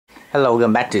Hello,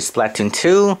 welcome back to Splatoon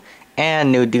 2,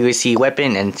 and new DLC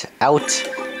weapon and out.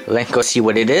 Let's go see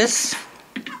what it is.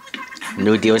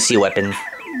 New DLC weapon.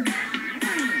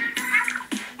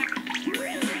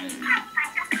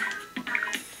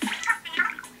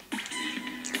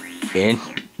 In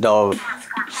the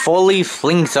fully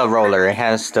flingza roller, it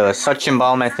has the suction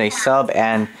bomb as a sub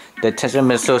and the Tesla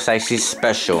missiles I see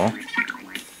special.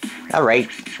 Alright,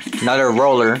 another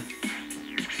roller.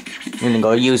 I'm gonna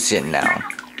go use it now.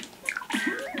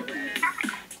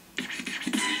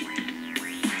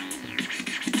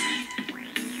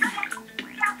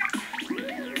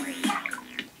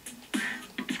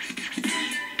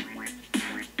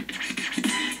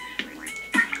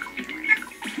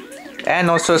 And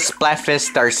also Splatfest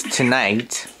starts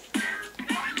tonight.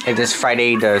 It is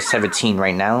Friday the 17th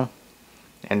right now.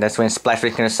 And that's when Splatfest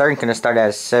is gonna start. It's gonna start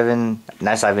at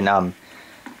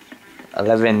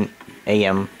 11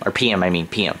 AM or PM, I mean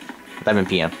PM. 11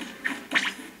 PM.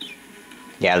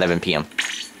 Yeah, 11 PM.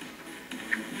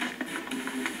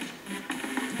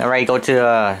 Alright, go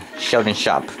to Sheldon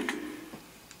shop.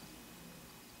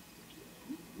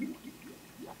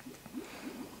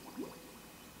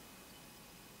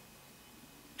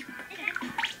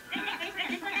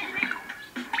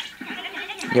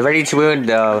 You're ready to build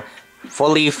the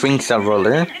fully flingza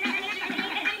roller.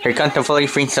 Here comes the fully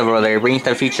flingza roller. It brings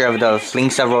the feature of the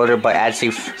flingza roller but adds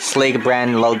a slick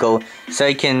brand logo so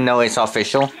you can know it's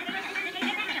official.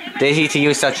 The easy to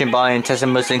use suction ball and Tesla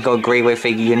missiles go great with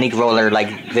a unique roller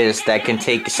like this that can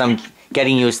take some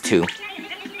getting used to.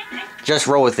 Just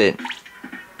roll with it.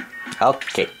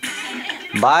 Okay.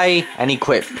 Buy and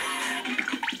equip.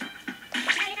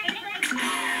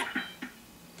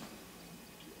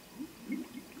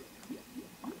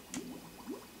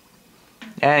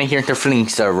 And here's the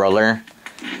flingza roller.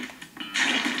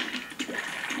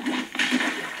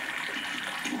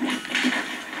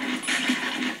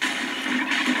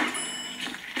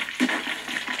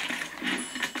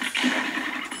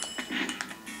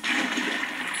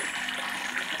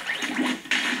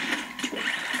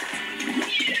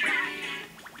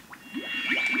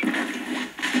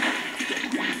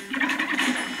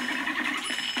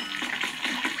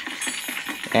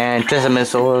 And Tesla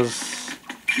missiles.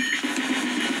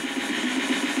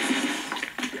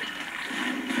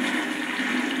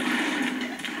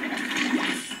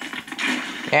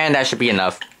 And that should be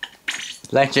enough.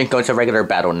 Let's just go to regular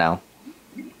battle now.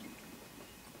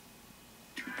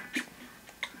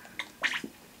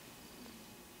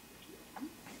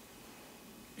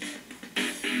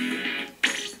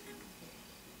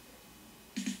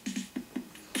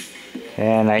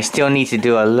 And I still need to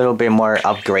do a little bit more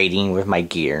upgrading with my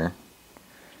gear.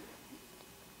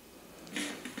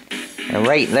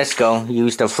 Alright, let's go.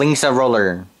 Use the flingza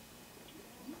roller.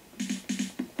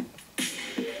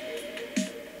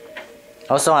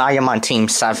 Also, I am on Team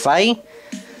Sci-Fi.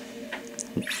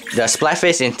 The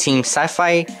Splatfest in Team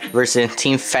Sci-Fi versus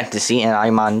Team Fantasy, and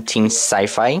I'm on Team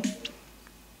Sci-Fi.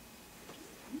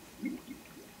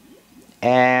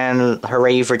 And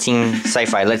hooray for Team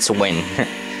Sci-Fi, let's win.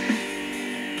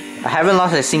 I haven't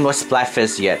lost a single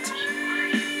Splatfest yet.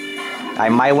 I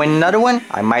might win another one,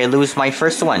 I might lose my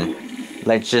first one.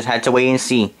 Let's just have to wait and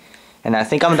see. And I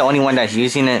think I'm the only one that's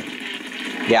using it.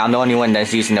 Yeah, I'm the only one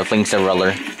that's using the flingza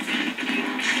roller.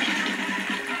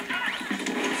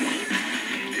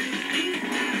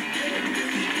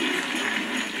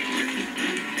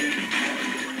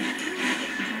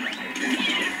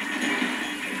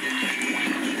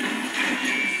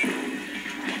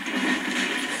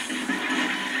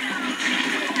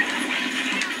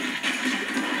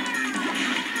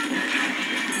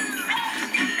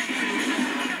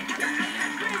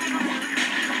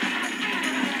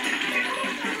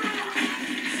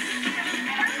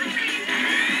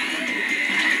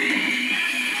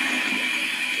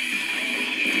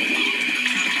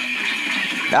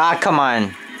 Ah, come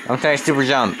on. I'm trying to super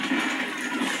jump.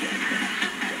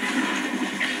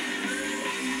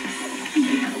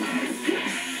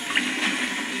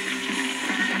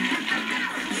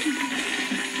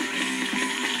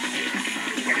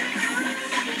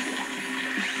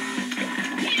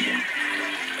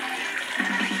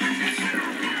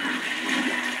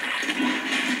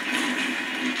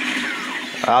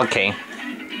 Okay.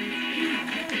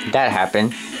 That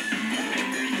happened.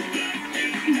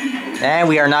 And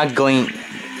we're not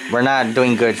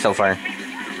doing good so far.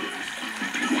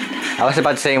 I was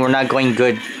about to say we're not going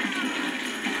good.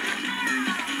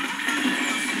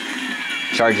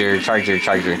 Charger.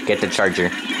 Get the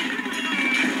charger.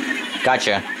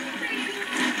 Gotcha.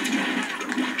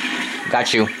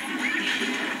 Got you.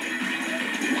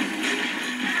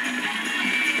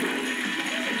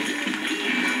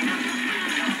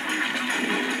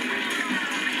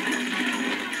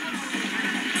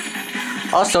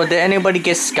 Also, did anybody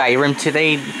get Skyrim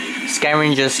today?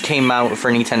 Skyrim just came out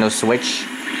for Nintendo Switch.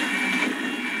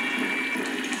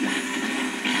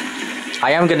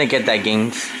 I am gonna get that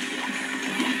game.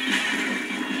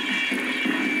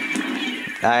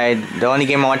 The only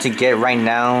game I want to get right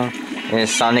now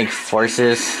is Sonic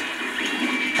Forces.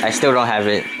 I still don't have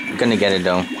it. I'm gonna get it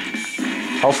though.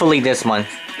 Hopefully this month.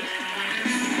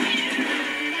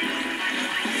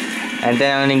 And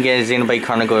then I'm gonna get Xenoblade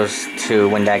Chronicles 2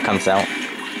 when that comes out.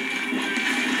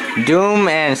 Doom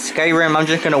and Skyrim, I'm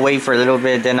just gonna wait for a little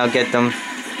bit, then I'll get them.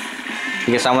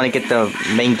 Because I want to get the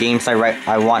main games I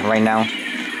want right now.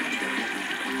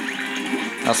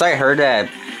 Also, I heard that,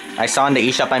 I saw in the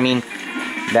eShop, I mean,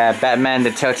 that Batman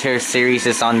the Telltale series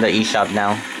is on the eShop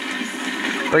now.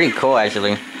 Pretty cool,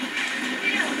 actually.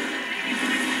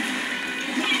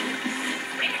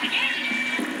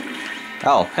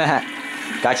 Oh,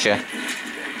 gotcha.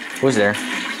 Who's there?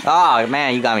 Oh,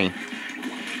 man, you got me.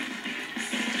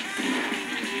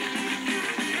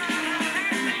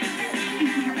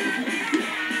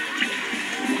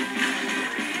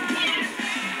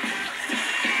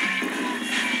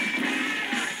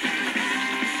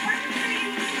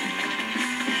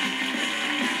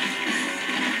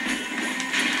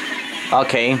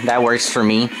 Okay, that works for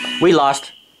me. We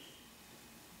lost.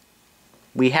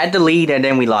 We had the lead and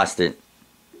then we lost it.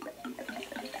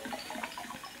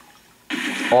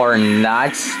 Or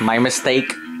not. My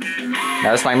mistake. That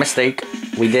was my mistake.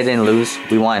 We didn't lose.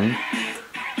 We won.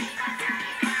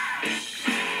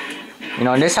 You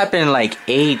know, this happened like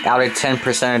 8 out of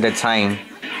 10% of the time.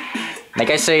 Like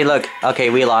I say, look, okay,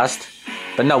 we lost.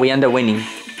 But no, we ended up winning.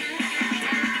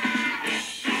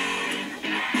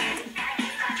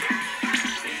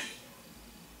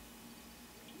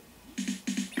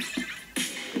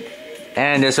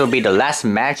 And this will be the last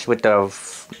match with the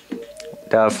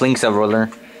flingza roller.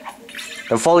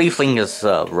 The fully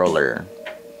flingza roller.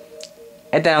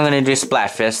 And then I'm gonna do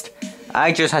Splatfest.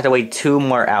 I just have to wait 2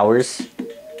 more hours.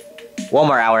 1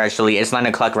 more hour actually. It's 9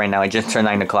 o'clock right now. It just turned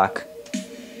 9 o'clock.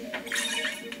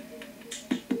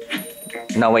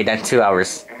 No, wait, that's 2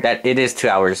 hours. It is 2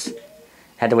 hours.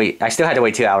 Had to wait. I still had to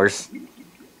wait 2 hours.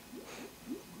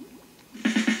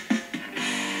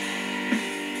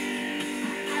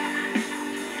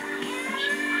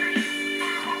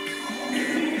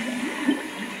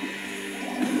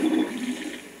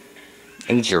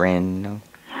 Adrian.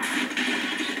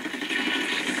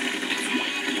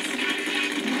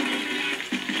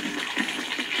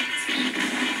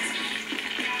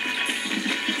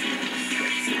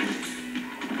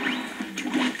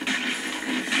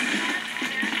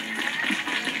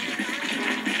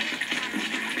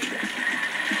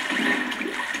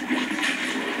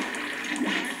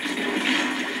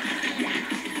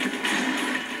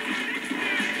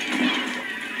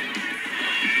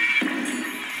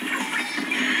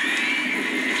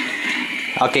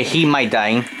 Okay, he might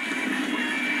die.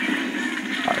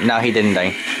 No, he didn't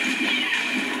die.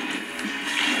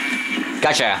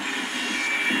 Gotcha!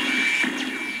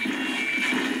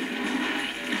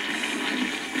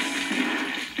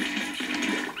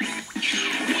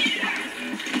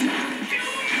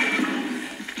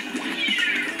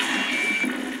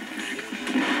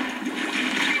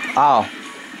 Oh.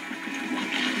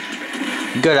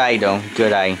 Good eye though,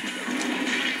 good eye.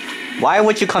 Why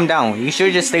would you come down? You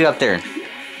should just stay up there.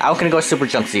 I'm gonna go super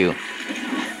jump to you.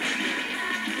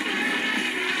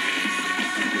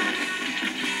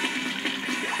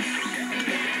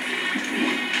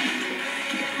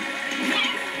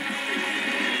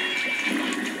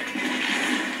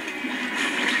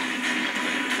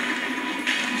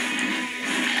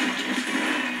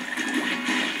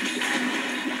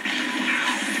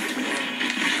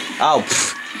 Oh,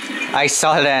 pff, I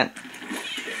saw that,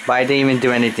 but I didn't even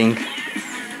do anything.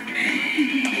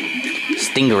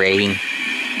 Stingray.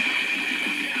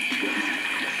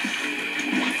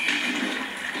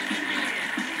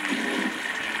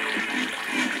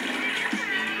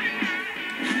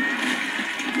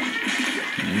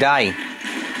 Die.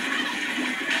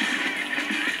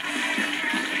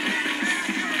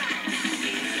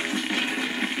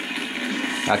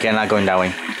 Okay, I'm not going that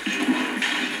way.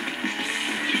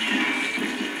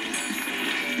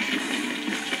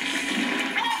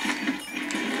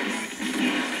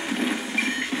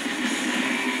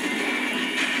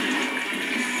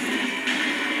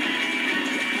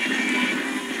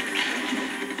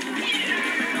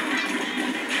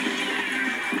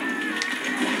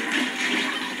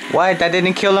 What? That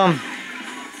didn't kill him?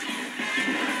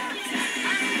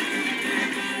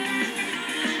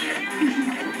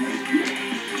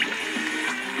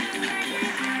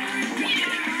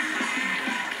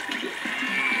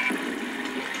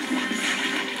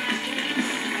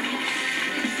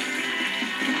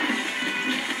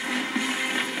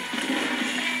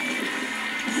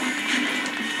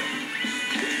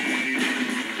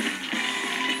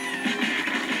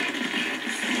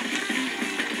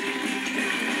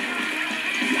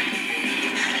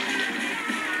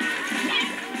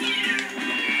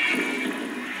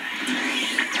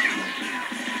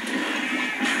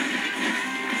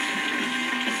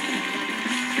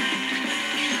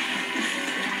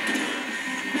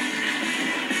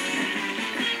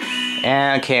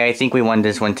 Okay, I think we won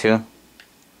this one too.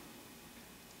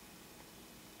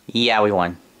 Yeah, we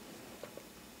won.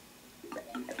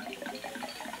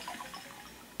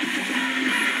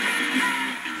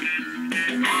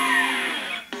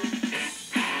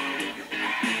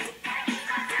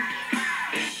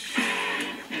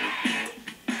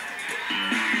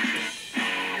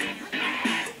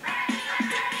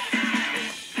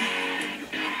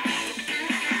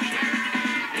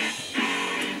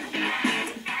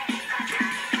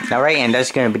 Alright, and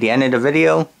that's gonna be the end of the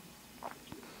video.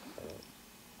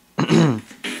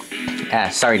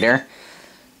 Sorry there.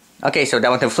 Okay, so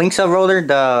that was the flingza roller,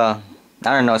 the,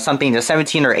 I don't know, something, the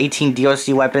 17 or 18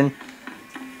 DLC weapon.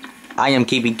 I am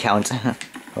keeping count.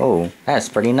 Oh, that's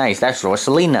pretty nice. That's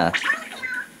Rosalina.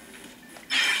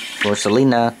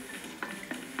 Rosalina.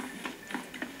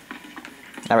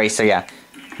 Alright, so yeah.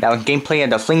 That was gameplay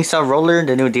of the flingza roller,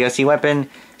 the new DLC weapon.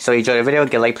 So you enjoyed the video,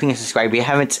 get a like, please subscribe if you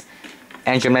haven't.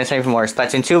 And join me next time for more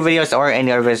Splatoon 2 videos or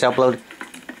any other videos I upload.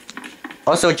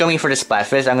 Also, join me for the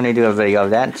Splatfest. I'm gonna do a video of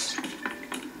that.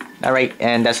 Alright,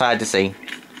 and that's all I had to say.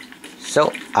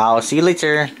 So, I'll see you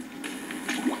later.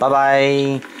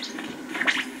 Bye-bye.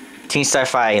 Team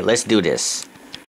Sci-Fi, let's do this.